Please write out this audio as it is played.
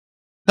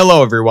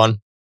Hello,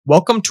 everyone.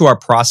 Welcome to our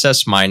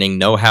Process Mining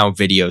Know-How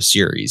video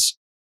series.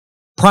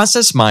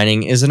 Process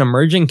mining is an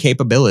emerging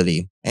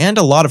capability, and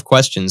a lot of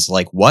questions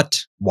like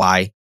what,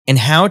 why, and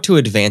how to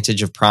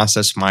advantage of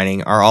process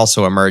mining are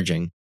also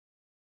emerging.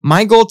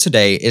 My goal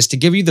today is to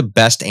give you the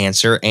best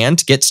answer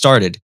and get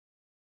started.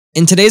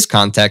 In today's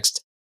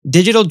context,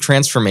 digital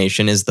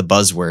transformation is the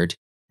buzzword,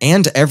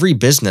 and every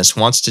business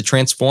wants to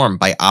transform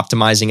by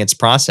optimizing its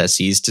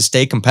processes to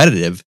stay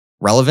competitive,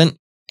 relevant,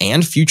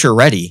 and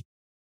future-ready.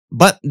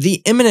 But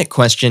the imminent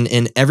question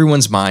in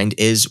everyone's mind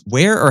is,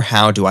 where or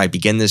how do I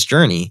begin this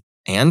journey?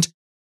 And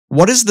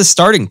what is the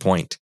starting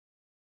point?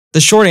 The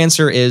short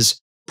answer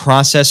is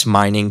process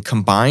mining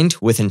combined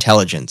with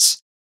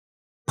intelligence.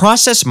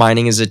 Process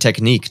mining is a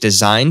technique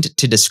designed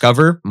to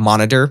discover,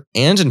 monitor,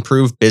 and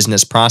improve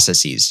business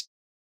processes.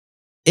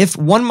 If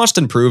one must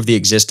improve the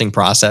existing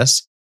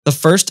process, the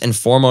first and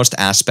foremost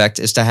aspect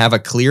is to have a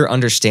clear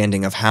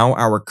understanding of how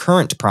our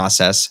current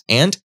process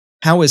and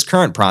how his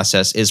current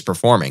process is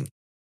performing.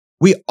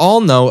 We all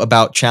know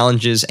about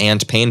challenges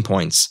and pain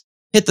points,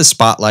 hit the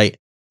spotlight,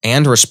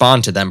 and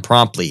respond to them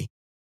promptly.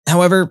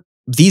 However,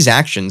 these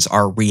actions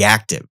are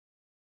reactive.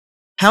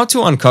 How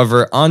to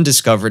uncover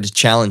undiscovered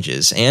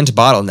challenges and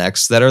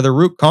bottlenecks that are the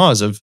root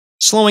cause of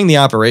slowing the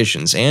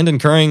operations and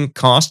incurring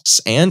costs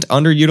and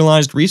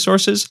underutilized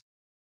resources?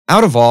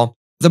 Out of all,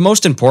 the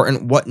most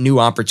important what new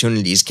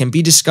opportunities can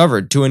be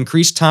discovered to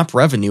increase top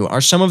revenue are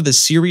some of the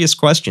serious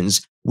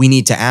questions we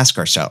need to ask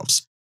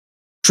ourselves.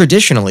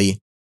 Traditionally,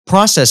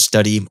 process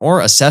study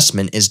or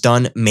assessment is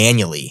done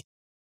manually.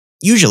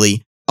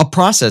 Usually, a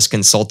process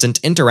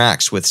consultant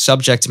interacts with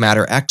subject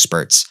matter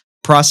experts,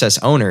 process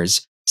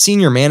owners,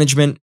 senior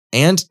management,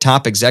 and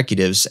top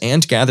executives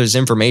and gathers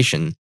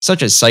information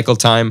such as cycle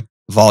time,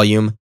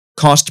 volume,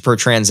 cost per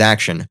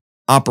transaction,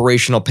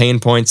 operational pain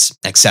points,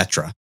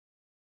 etc.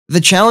 The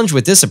challenge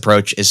with this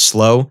approach is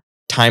slow,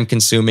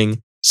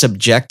 time-consuming,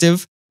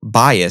 subjective,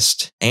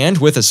 biased, and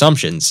with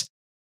assumptions.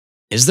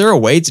 Is there a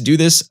way to do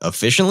this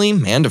efficiently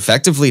and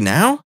effectively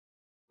now?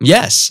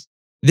 Yes.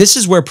 This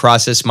is where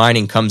process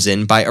mining comes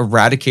in by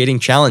eradicating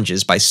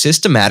challenges by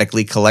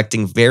systematically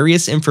collecting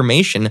various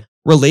information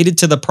related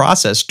to the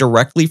process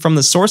directly from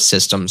the source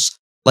systems,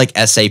 like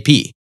SAP,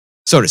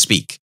 so to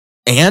speak,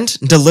 and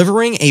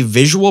delivering a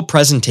visual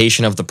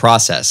presentation of the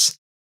process.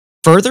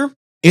 Further,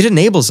 it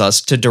enables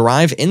us to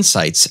derive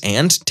insights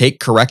and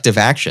take corrective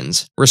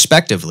actions,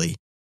 respectively.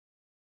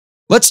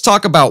 Let's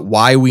talk about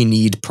why we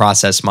need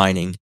process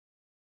mining.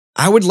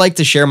 I would like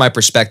to share my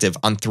perspective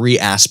on three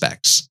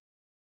aspects.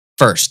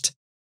 First,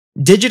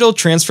 digital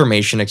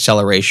transformation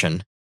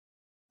acceleration.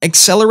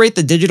 Accelerate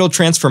the digital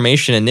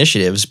transformation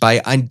initiatives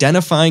by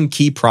identifying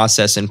key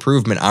process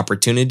improvement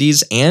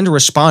opportunities and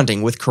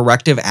responding with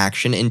corrective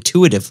action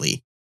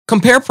intuitively.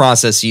 Compare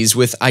processes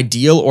with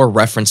ideal or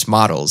reference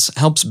models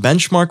helps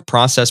benchmark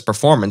process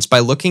performance by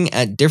looking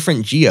at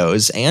different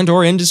geos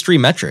and/or industry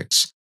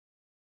metrics.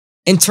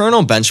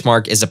 Internal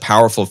benchmark is a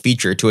powerful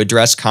feature to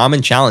address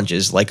common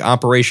challenges like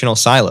operational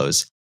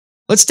silos.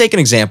 Let's take an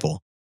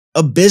example.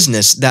 A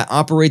business that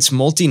operates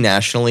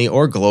multinationally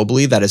or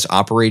globally that is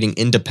operating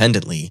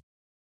independently.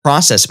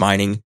 Process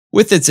mining,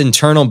 with its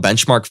internal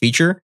benchmark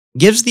feature,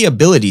 gives the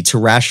ability to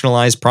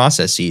rationalize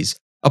processes,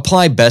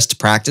 apply best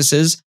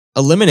practices,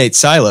 eliminate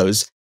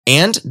silos,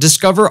 and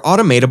discover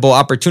automatable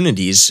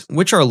opportunities,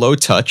 which are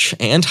low-touch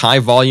and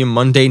high-volume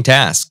mundane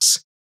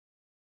tasks.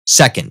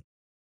 Second,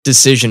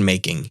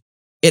 decision-making.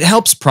 It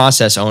helps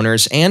process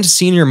owners and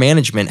senior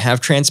management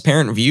have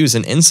transparent views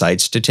and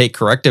insights to take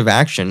corrective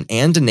action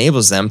and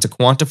enables them to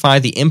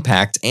quantify the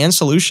impact and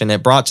solution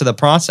it brought to the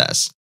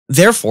process,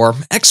 therefore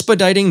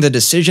expediting the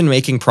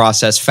decision-making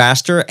process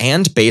faster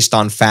and based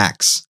on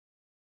facts.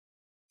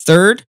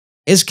 Third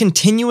is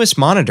continuous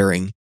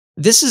monitoring.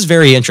 This is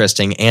very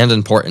interesting and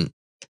important.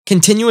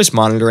 Continuous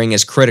monitoring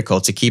is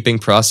critical to keeping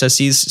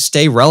processes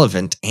stay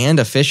relevant and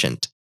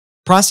efficient.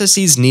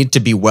 Processes need to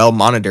be well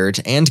monitored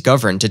and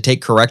governed to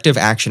take corrective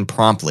action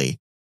promptly.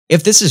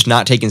 If this is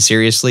not taken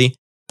seriously,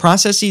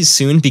 processes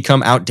soon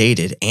become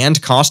outdated and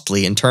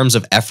costly in terms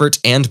of effort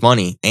and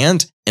money,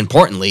 and,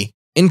 importantly,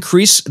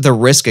 increase the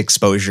risk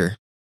exposure.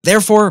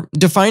 Therefore,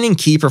 defining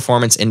key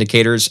performance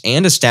indicators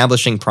and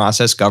establishing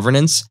process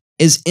governance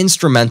is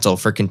instrumental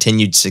for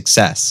continued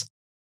success.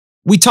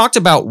 We talked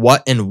about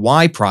what and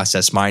why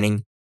process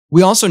mining.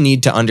 We also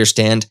need to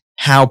understand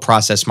how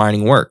process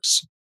mining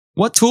works.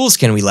 What tools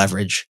can we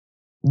leverage?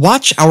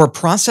 Watch our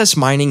Process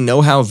Mining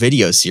Know-How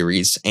video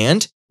series,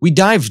 and we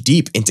dive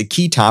deep into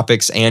key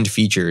topics and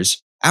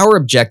features. Our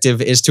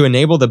objective is to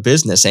enable the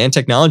business and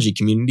technology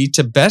community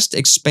to best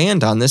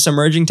expand on this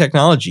emerging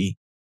technology.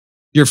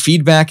 Your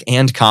feedback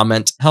and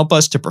comment help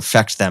us to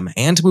perfect them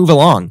and move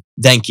along.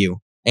 Thank you,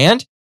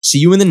 and see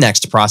you in the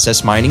next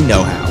Process Mining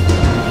Know-How.